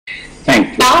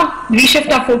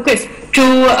reshift our focus to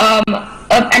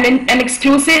an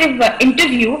exclusive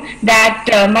interview that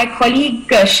my colleague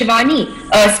Shivani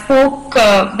spoke,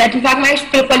 that in fact my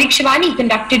colleague Shivani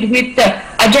conducted with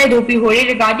Ajay Doiphode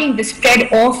regarding the spread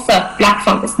of black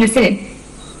fungus. Listen in.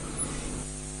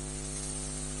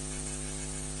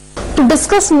 To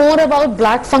discuss more about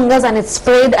black fungus and its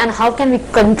spread and how can we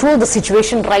control the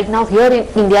situation right now here in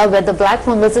India where the black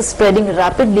fungus is spreading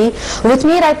rapidly, with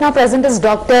me right now present is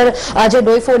Dr. Ajay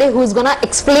Doiphode, who is going to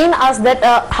explain us that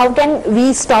how can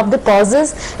we stop the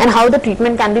causes and how the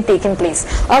treatment can be taken place.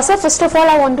 Sir, first of all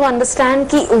I want to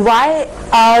understand why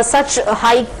such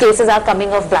high cases are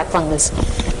coming of black fungus.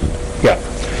 Yeah,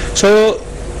 so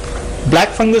black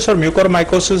fungus or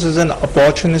mucormycosis is an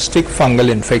opportunistic fungal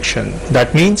infection.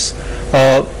 That means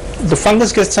the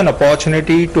fungus gets an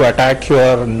opportunity to attack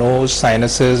your nose,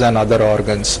 sinuses and other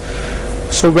organs.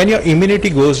 So when your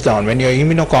immunity goes down, when you're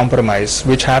immunocompromised,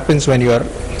 which happens when you are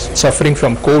suffering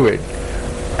from COVID,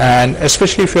 and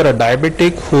especially if you're a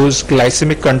diabetic whose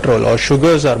glycemic control or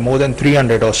sugars are more than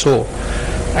 300 or so,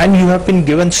 and you have been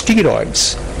given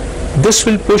steroids, this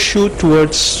will push you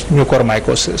towards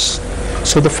mucormycosis.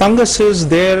 So the fungus is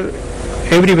there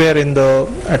everywhere in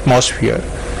the atmosphere,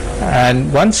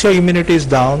 and once your immunity is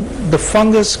down, the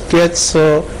fungus gets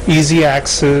easy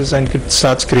access and it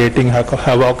starts creating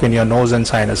havoc in your nose and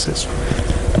sinuses.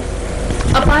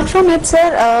 Apart from it,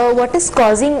 sir, what is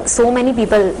causing so many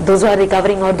people, those who are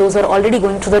recovering or those who are already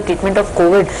going through the treatment of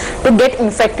COVID, to get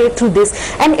infected through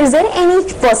this? And is there any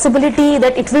possibility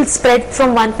that it will spread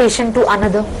from one patient to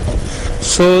another?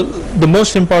 So the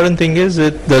most important thing is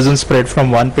it doesn't spread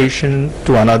from one patient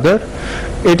to another.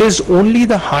 It is only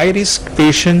the high risk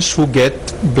patients who get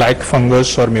black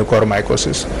fungus or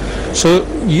mucormycosis. So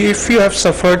if you have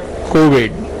suffered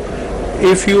COVID,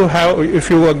 if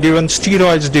you were given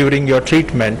steroids during your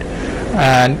treatment,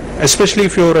 and especially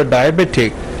if you're a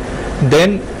diabetic,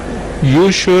 then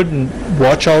you should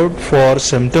watch out for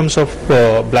symptoms of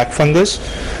black fungus.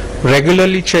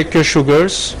 Regularly check your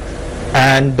sugars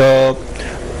and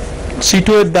see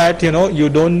to it that you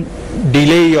don't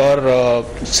delay your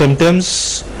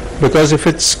symptoms, because if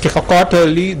it's caught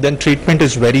early, then treatment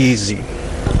is very easy.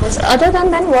 Other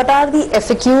than that, what are the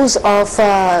FAQs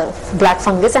of black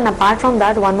fungus? And apart from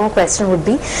that, one more question would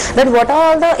be that what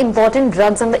are all the important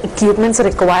drugs and the equipments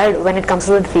required when it comes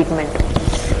to the treatment?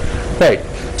 Right.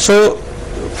 So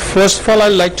first of all,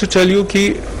 I'd like to tell you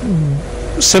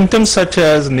symptoms such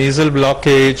as nasal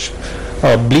blockage,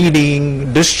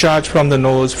 bleeding, discharge from the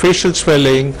nose, facial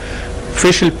swelling,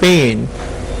 facial pain,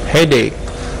 headache,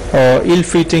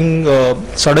 ill-fitting,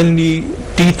 suddenly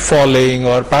teeth falling,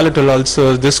 or palatal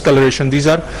ulcers, discoloration, these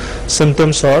are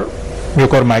symptoms of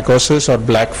mucormycosis or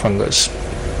black fungus.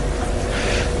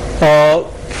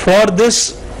 For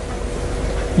this,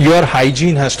 your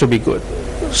hygiene has to be good.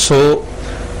 So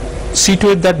see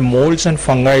to it that molds and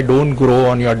fungi don't grow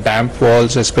on your damp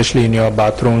walls, especially in your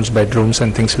bathrooms, bedrooms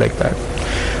and things like that.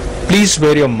 Please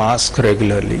wear your mask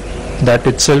regularly. That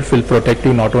itself will protect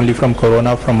you not only from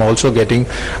corona, from also getting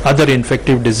other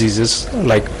infective diseases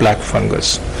like black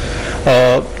fungus.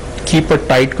 Keep a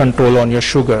tight control on your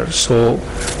sugar. So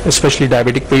especially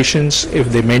diabetic patients, if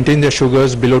they maintain their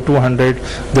sugars below 200,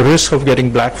 the risk of getting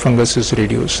black fungus is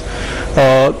reduced.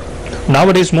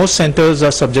 Nowadays, most centers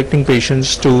are subjecting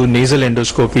patients to nasal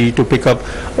endoscopy to pick up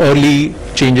early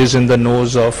changes in the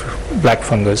nose of black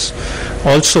fungus.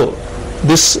 Also,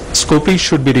 this scopy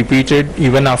should be repeated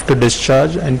even after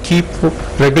discharge, and keep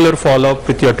regular follow-up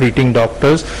with your treating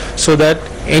doctors so that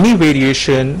any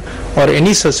variation or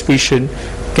any suspicion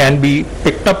can be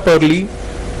picked up early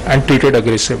and treated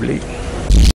aggressively.